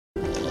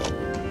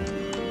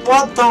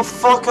What the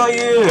fuck are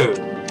you?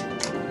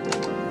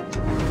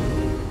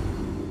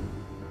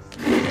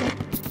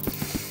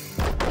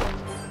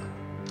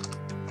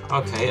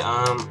 Okay,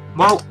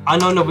 well, I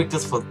know no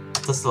weakness for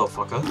this little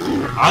fucker.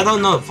 I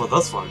don't know for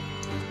this one.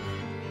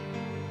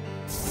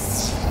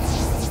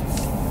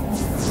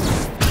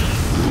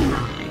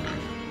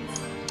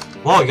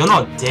 Whoa, you're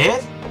not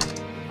dead?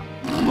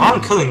 Well,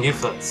 I'm killing you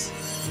first.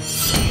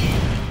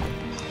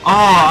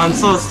 Oh, I'm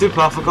so stupid,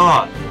 I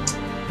forgot.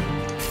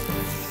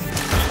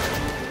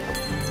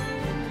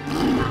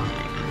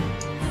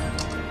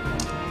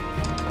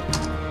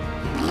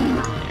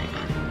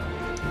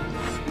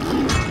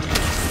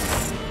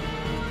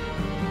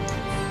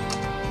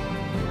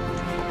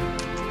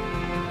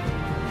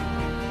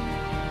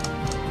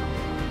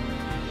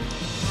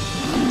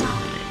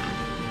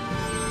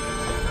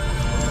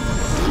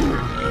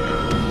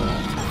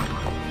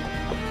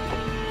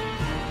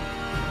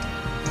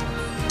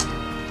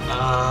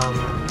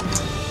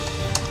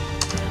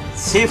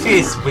 See if he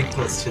has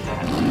weakness to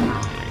that.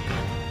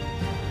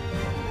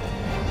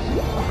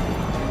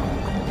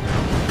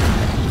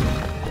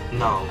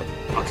 No.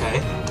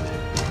 Okay.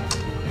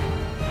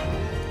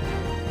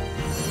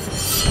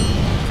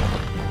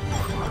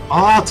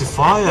 Oh, to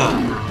fire!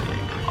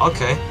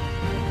 Okay.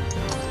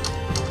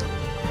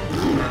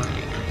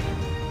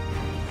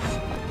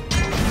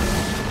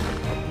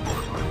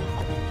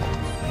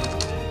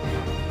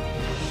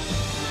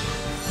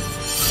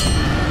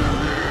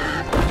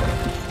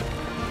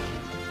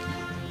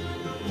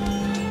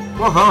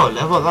 Whoa,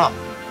 level up!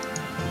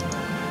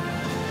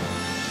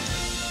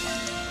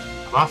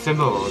 Rough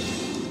Emerald.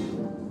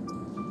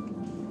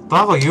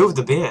 Bravo, you with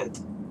the beard.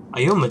 Are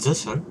you a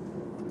magician?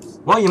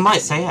 Well, you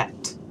might say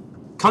it.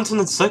 Come to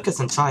the circus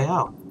and try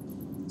out.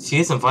 She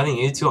is inviting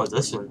you to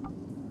audition.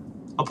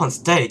 Up on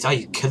stage, are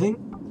you kidding?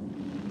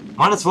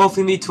 Might as well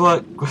feed me to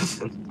a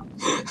griffin.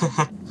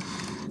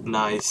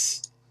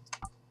 Nice.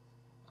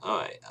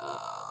 Alright,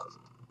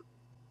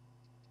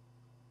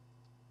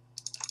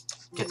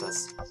 get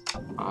this.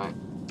 Alright.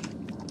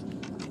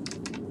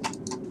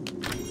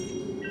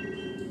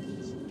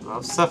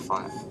 Well,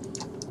 Sapphire.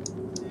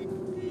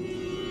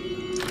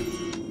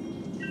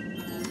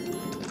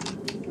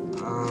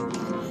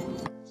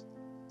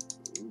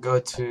 Go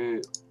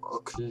to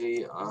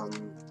Oakley,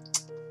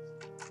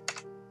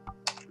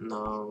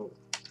 no.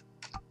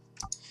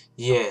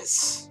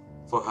 Yes,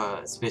 for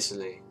her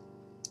especially.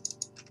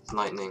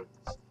 Lightning.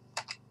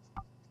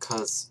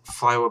 Cause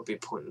fire would be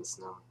pointless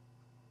now.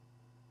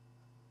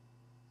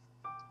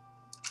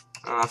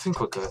 I think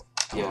we're good,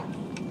 yeah.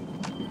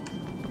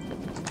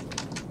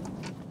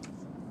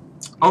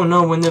 Oh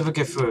no, we'll never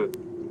get through.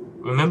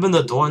 Remember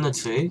the door in the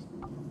tree?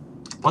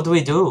 What do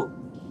we do?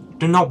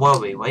 Do not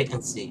worry, wait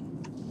and see.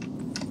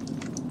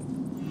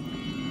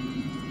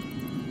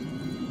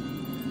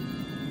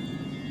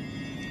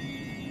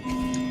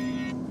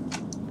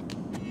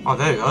 Oh,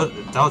 there we go.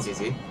 That was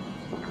easy.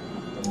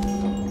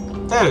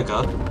 There we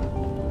go.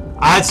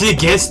 I actually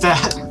guessed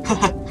that.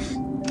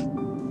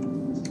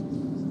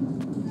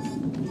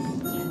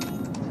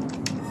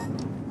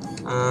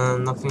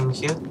 Nothing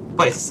here.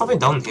 Wait, is there something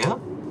down here?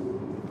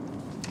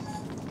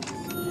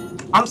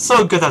 I'm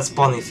so good at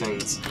spawning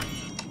things.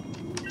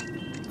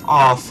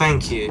 Oh,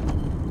 thank you.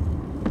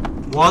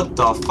 What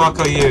the fuck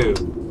are you?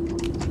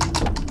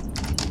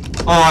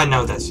 Oh, I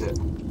know that shit.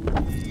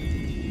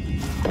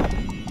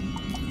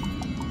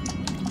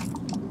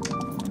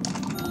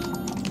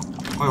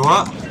 Wait,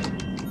 what?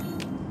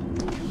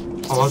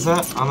 What was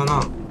that? I don't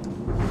know.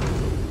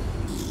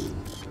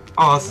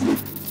 Oh,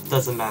 it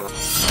doesn't matter.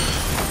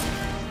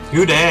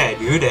 You there,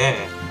 you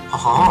there.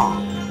 Haha.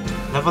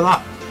 Level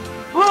up.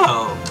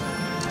 Whoa.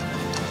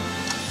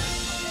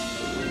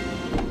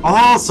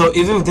 Oh, so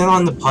even if they're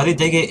not in the party,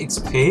 they get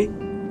XP?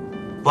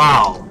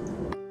 Wow.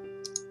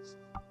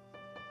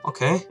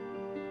 Okay.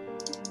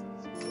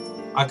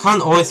 I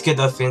can't always get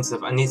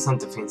offensive. I need some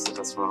defensive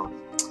as well.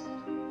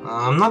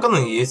 I'm not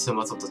gonna use it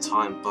most of the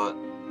time, but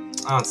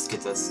I'll just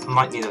get this. I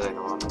might need it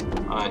later on.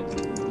 Alright.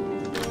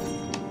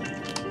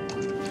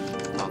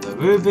 Another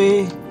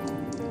ruby.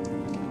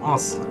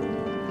 Awesome.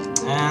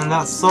 And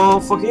that's all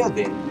for here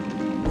then.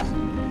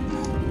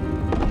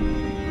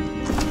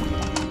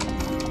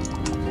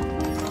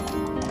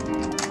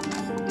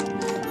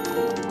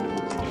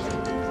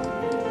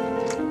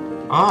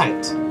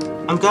 Alright.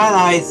 I'm glad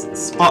I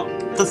spot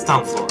this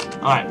down for.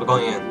 Alright, we're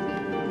going in.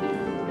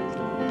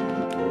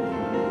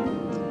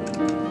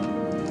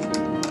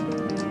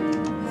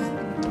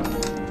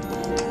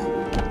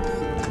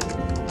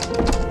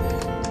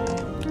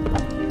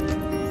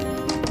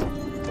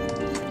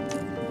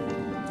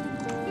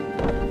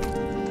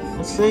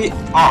 Actually,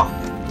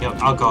 yeah,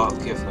 I'll go up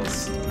here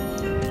first.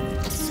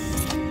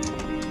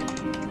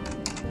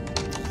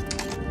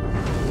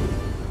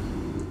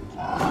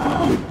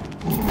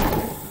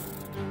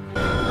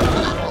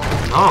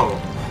 Oh.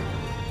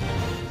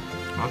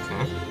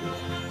 Okay.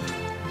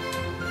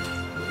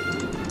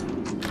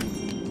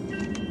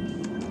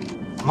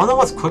 I wonder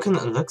what's quick in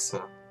the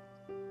elixir.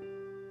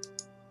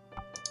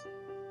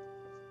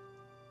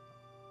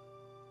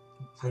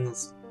 And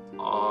it's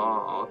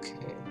Oh,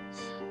 okay.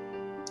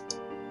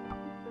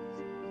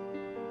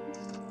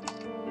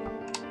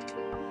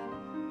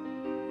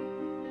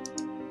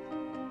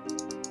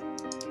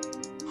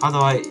 How do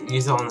I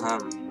use it on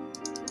him?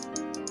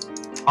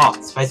 Oh,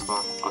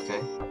 spacebar.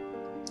 Okay.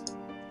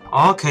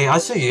 Okay, I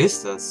should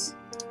use this.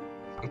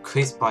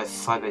 Increased by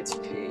 5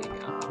 HP.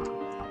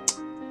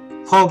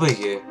 Probably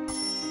you.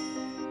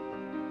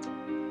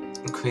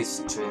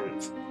 Increased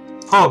strength.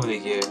 Probably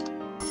you.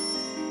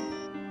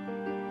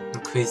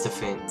 Increase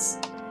defense.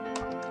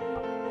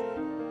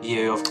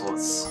 You, of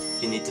course.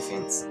 You need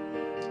defense.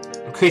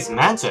 Increase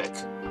magic.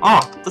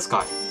 Oh, this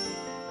guy.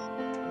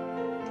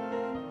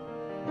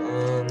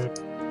 And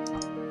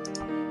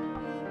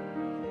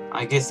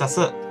I guess that's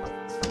it.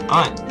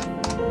 Alright.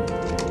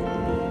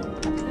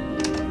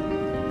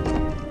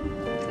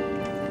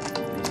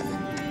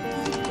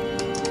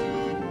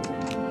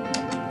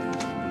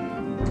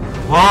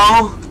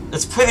 Well,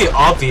 it's pretty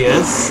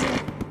obvious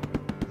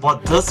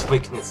what this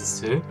weakness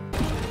is to.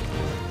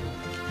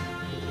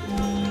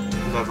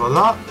 Level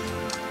up.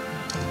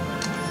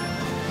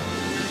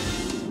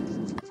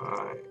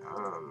 Alright,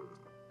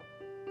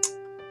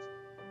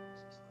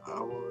 I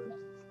would...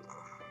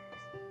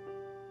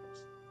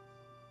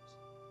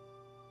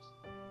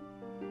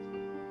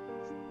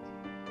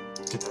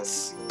 do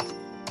this.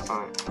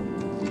 Alright.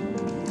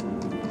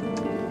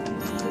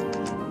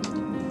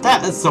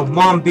 That is the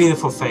one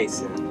beautiful face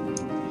here.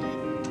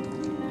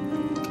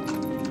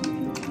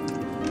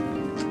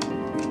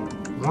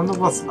 Wonder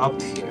what's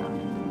up here.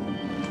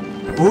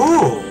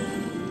 Ooh!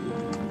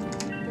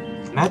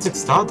 Magic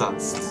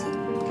Stardust.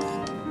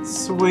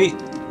 Sweet.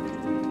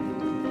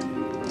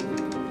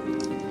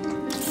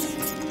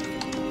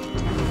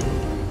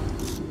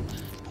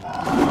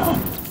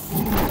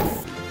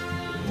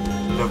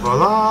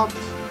 Level up.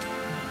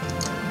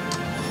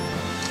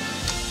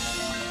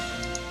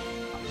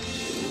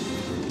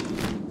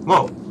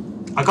 Whoa!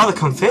 I got a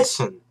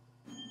confession.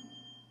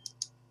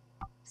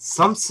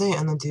 Some say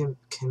an idea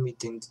can be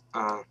deemed,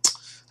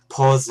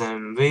 pause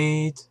and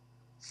read.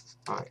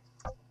 Alright.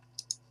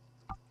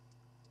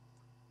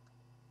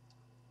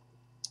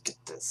 Get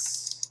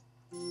this.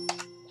 And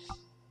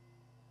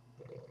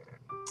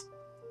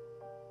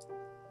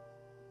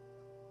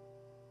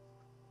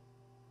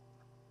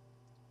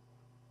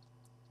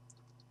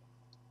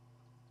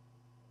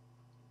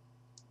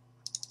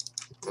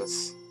get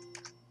this.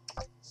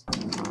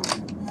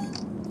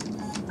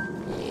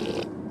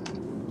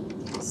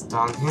 What's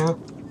down here?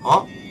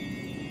 Oh!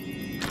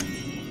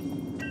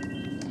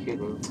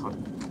 Healing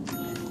time.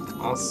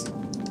 Awesome.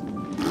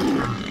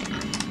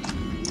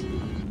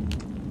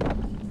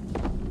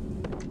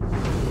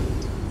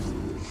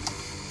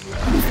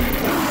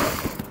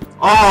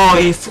 Oh, are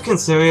you freaking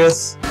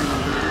serious?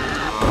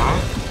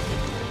 Alright.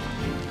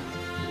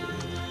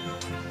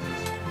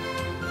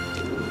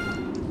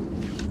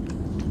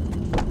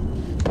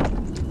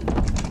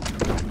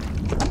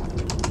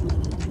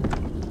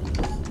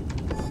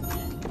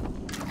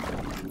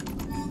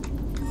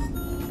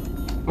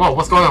 Whoa,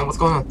 what's going on? What's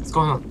going on? What's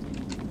going on?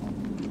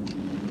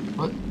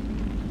 What?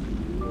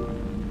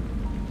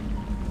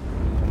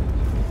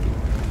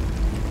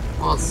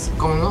 What's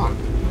going on?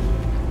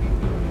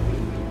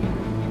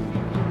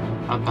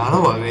 A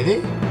battle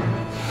already?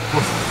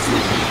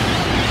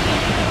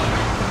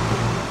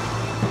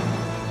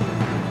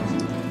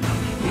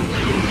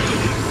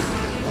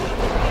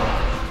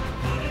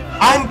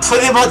 I'm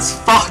pretty much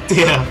fucked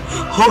here!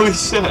 Holy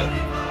shit!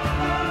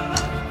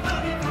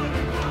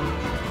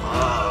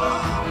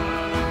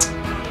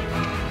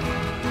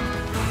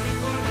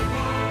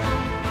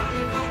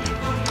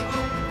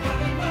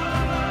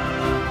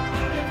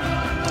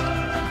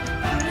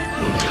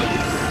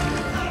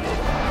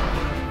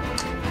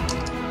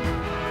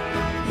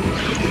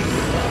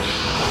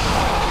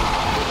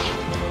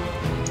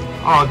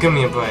 Oh, give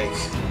me a break.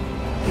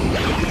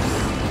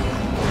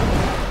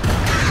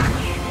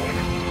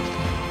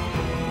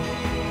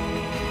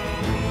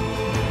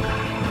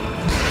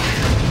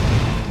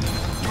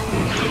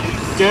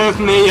 Give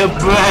me a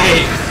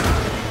break!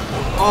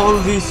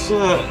 Holy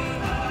shit!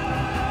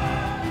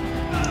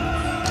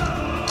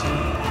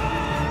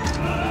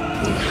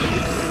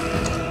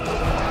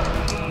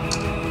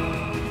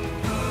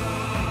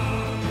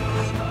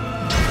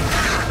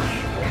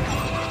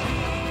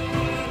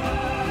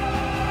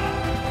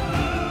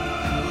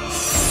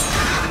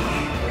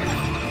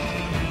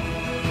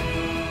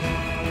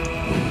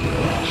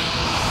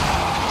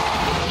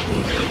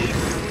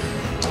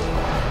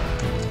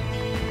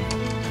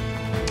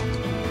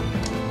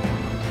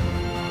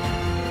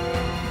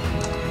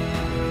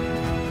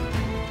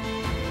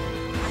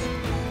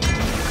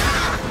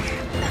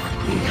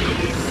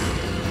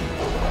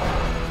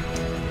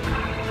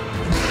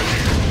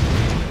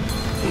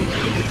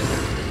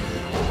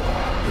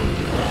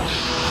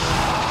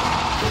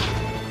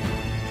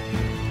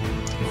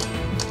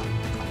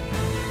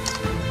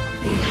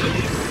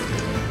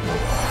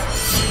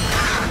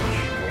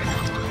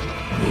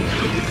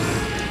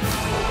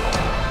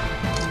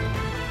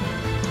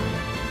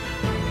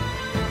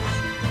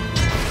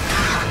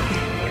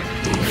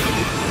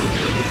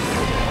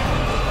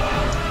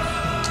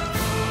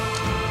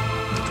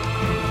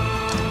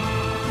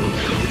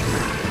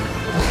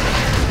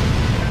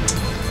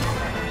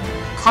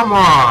 Come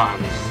on!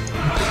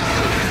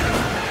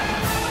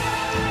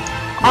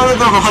 I don't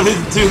know how to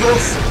do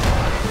this!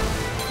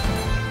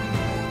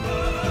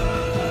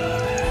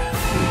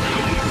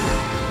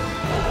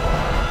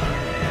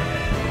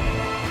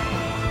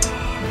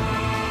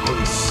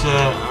 Holy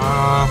shit,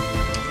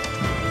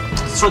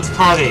 Start the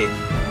party!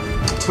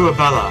 To a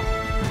Bella.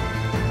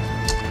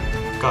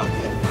 Go.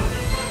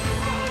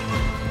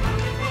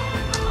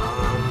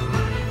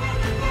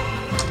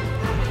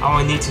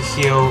 I need to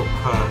heal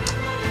her.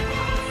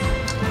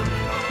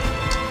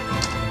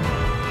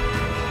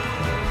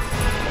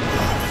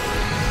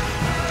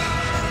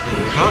 There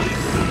we go.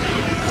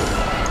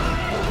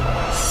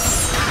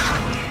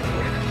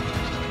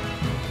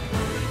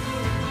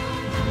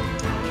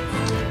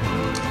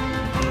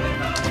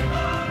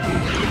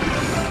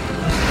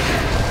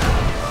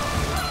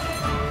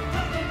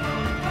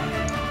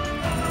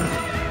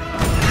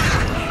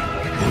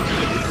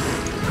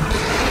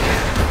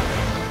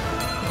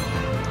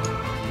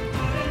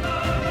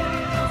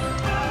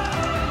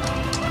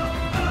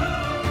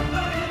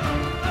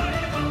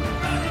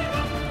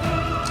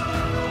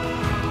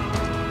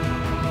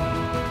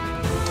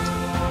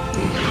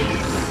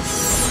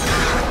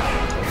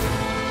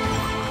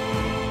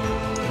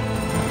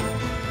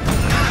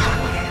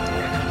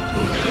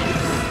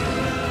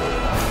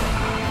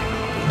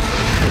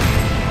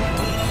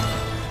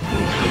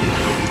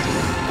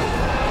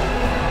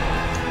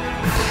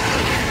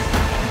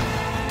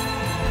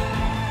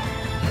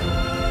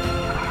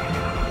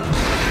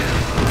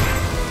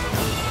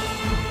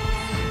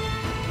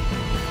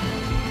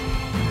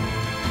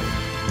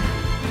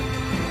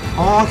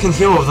 Oh, I can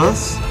heal with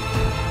this.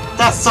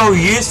 That's so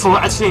useful.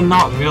 Actually,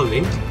 not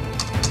really.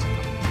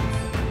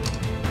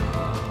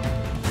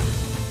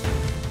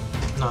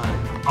 No.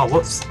 Oh,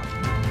 whoops.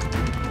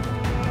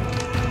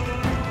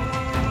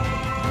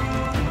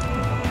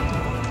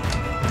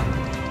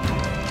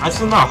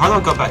 Actually, no. How do I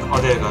go back?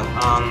 Oh, there you go.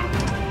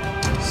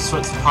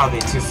 Switch party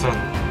too thin.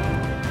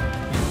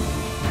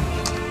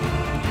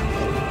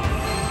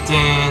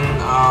 Then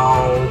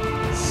I'll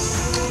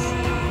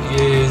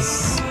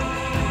use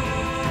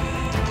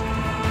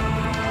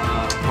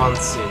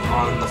Bunsen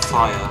on the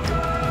fire.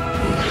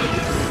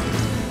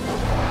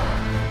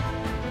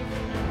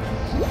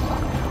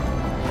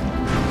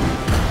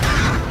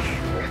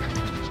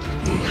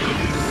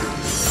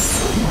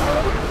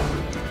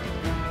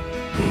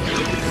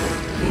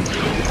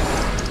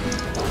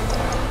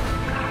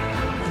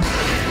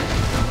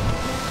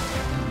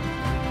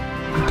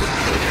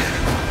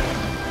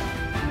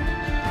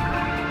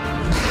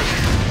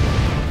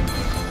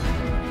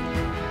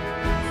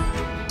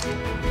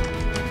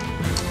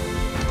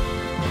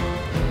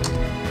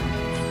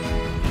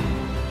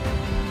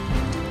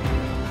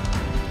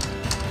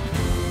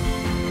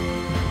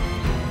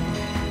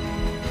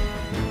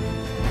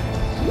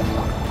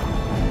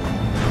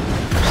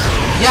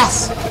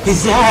 Yes!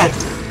 He's dead!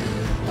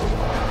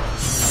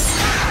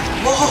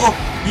 Whoa!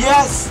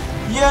 Yes!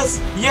 Yes!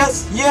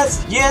 Yes!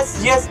 Yes!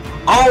 Yes! Yes!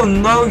 Oh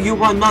no,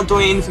 you are not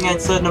doing anything at a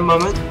certain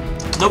moment.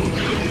 Nope.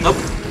 Nope.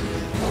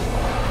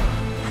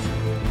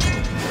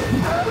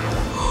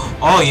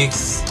 Oh, you...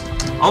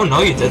 Oh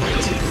no, you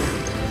didn't.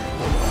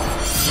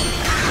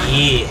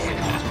 Yeah.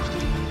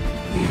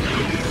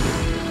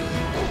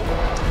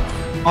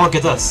 Oh,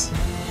 get this.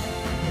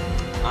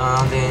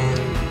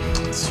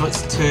 Then...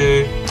 switch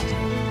to...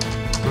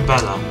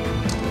 Bella.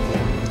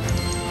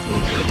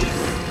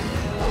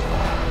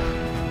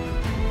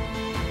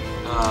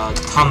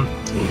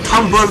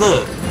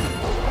 Tumbler.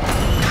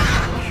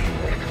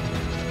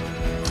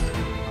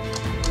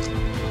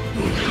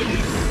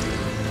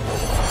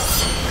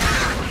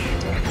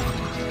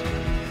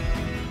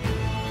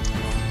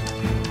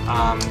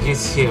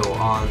 Use heal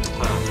on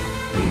her.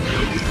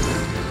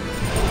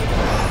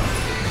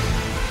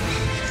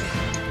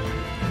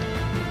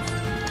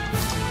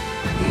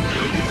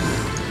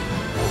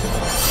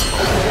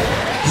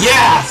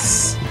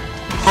 Yes!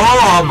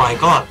 Oh my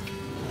god.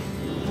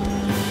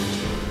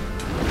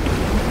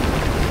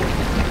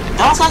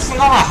 That was actually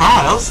not that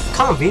hard, that was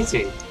kind of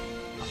easy.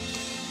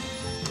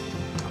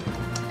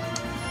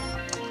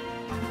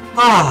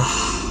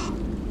 Ah.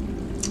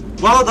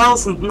 Well, that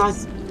was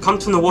nice. Come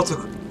to the water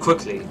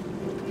quickly.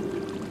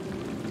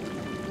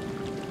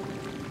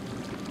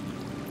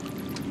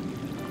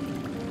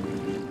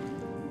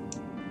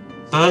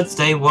 Birds,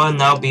 they will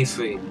now be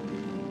free.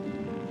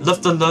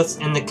 Lift the lures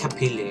in the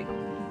capilli.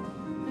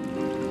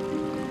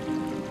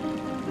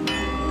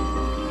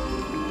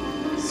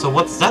 So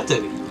what's that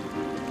do?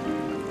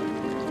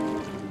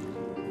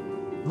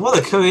 What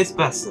a curious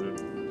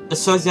lesson. It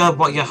shows you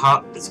what your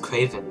heart is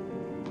craving.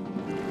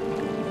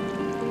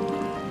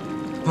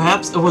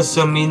 Perhaps it will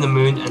show me the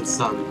moon and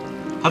sun.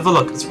 Have a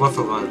look, it's worth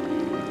a run.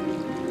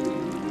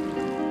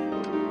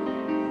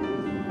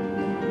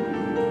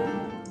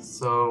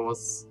 So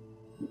what's...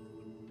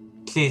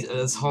 Please, it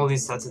is Holy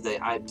Saturday,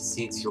 I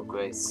beseech your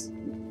grace.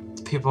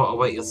 The people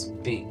await your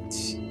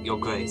speech, your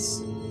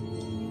grace.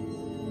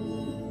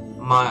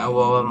 My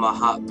Aurora, my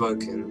heart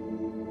broken.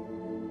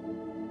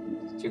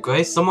 Your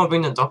grace? Someone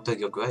bring the doctor,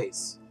 your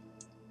grace.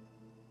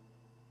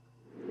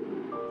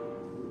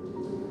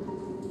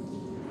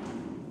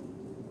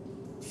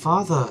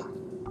 Father,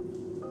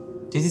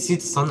 did you see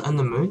the sun and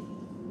the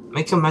moon?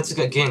 Make your magic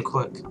again,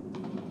 quick.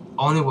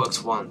 Only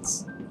works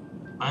once.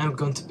 I am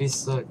going to be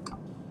sick.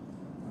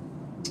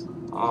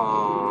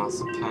 Oh,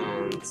 so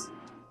pains.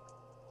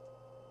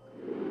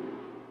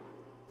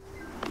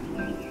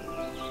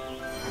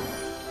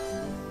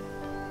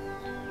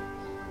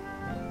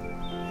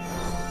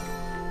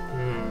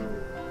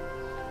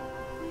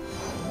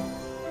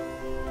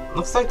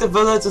 Looks like the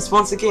village is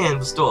once again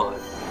restored.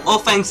 All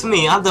thanks to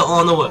me, I've done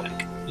all the work.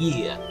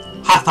 Yeah.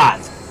 High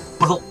five.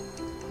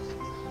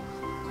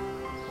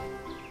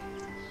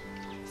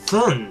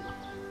 Fun.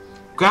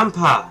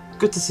 Grandpa,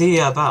 good to see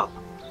you about.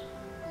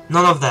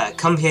 None of that.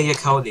 Come here, you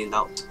cowardly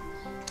lout.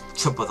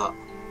 Triple up.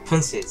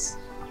 Princess.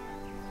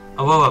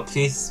 Aurora,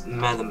 please,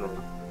 madam.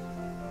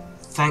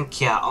 Thank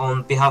ya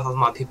on behalf of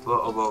my people,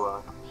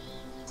 Aurora.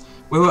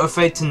 We were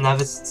afraid to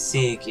never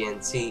see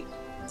again. See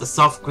the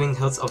soft green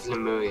hills of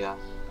Lemuria.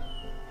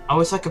 I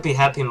wish I could be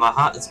happy. My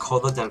heart is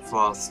colder than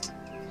frost.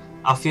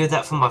 I fear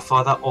that for my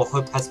father all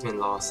hope has been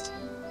lost.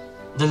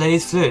 The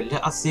lady's flute,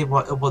 let us see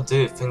what it will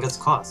do, fingers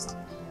crossed.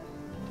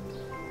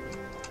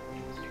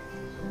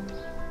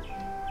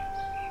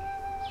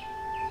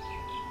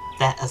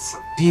 That is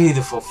some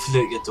beautiful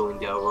flute you're doing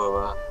there,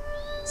 Aurora.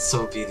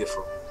 So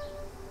beautiful.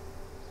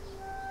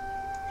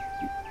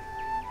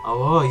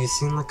 Aurora, you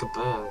sing like a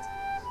bird.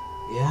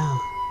 Yeah,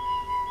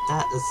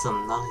 that is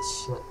some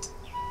nice shit.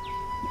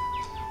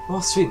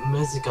 What sweet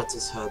music I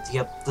just heard.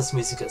 Yep, this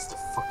music is the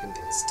fucking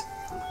best.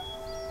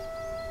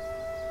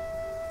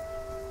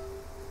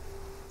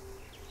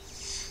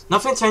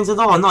 Nothing changed at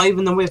all, not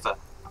even the weather.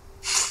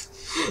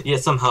 Yeah,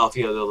 somehow I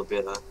feel a little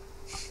better.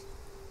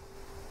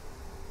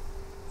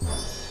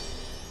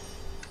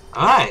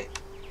 Alright.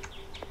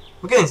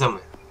 We're getting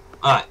somewhere.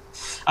 Alright.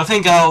 I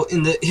think I'll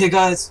here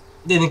guys,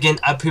 then again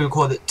I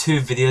pre-recorded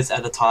 2 videos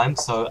at a time,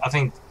 so I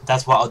think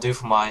that's what I'll do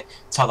for my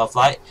Child of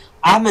Light.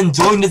 I'm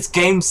enjoying this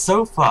game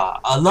so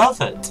far. I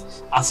love it.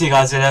 I'll see you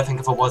guys later. Thank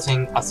you for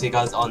watching. I'll see you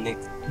guys on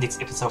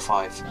next episode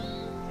 5.